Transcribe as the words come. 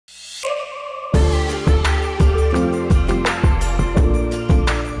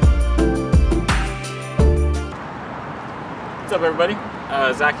up, everybody?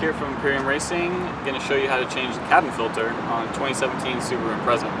 Zach here from Imperium Racing. Going to show you how to change the cabin filter on a 2017 Subaru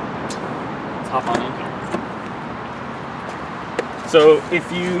Impreza. Let's hop on in here. So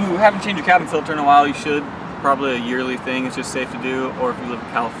if you haven't changed your cabin filter in a while, you should. Probably a yearly thing. It's just safe to do. Or if you live in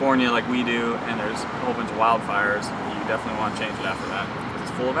California like we do and there's a whole bunch of wildfires, you definitely want to change it after that because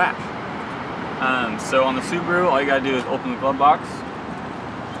it's full of ash. So on the Subaru, all you got to do is open the glove box.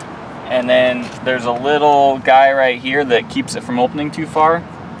 And then there's a little guy right here that keeps it from opening too far.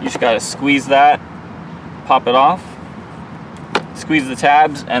 You just gotta squeeze that, pop it off, squeeze the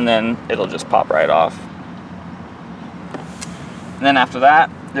tabs, and then it'll just pop right off. And then after that,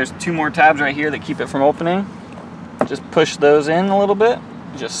 there's two more tabs right here that keep it from opening. Just push those in a little bit,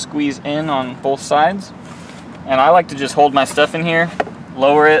 just squeeze in on both sides. And I like to just hold my stuff in here,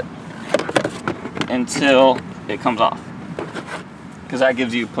 lower it until it comes off, because that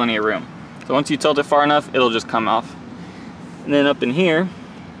gives you plenty of room. So once you tilt it far enough, it'll just come off. And then up in here,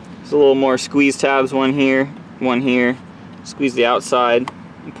 there's a little more squeeze tabs, one here, squeeze the outside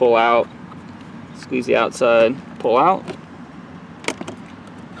and pull out, squeeze the outside, pull out.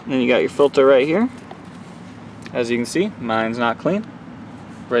 And then you got your filter right here. As you can see, mine's not clean,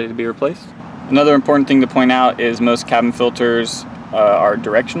 ready to be replaced. Another important thing to point out is most cabin filters are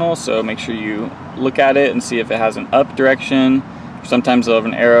directional, so make sure you look at it and see if it has an up direction. Sometimes they'll have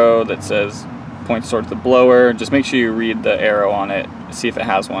an arrow that says points towards the blower. Just make sure you read the arrow on it, see if it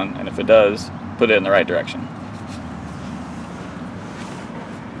has one, and if it does, put it in the right direction.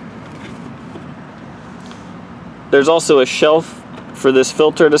 There's also a shelf for this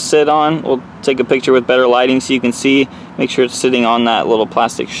filter to sit on. We'll take a picture with better lighting so you can see. Make sure it's sitting on that little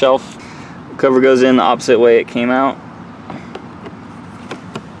plastic shelf. The cover goes in the opposite way it came out.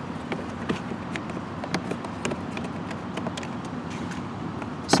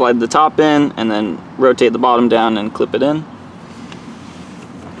 Slide the top in and then rotate the bottom down and clip it in.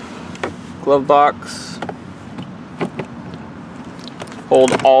 Glove box.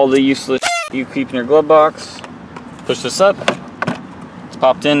 Hold all the useless you keep in your glove box. Push this up. It's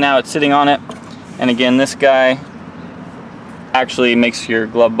popped in, now it's sitting on it. And again, this guy actually makes your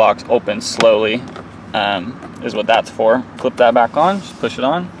glove box open slowly, is what that's for. Clip that back on, just push it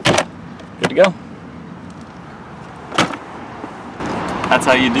on. Good to go. That's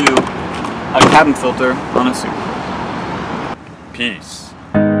how you do a cabin filter on a Subaru. Peace.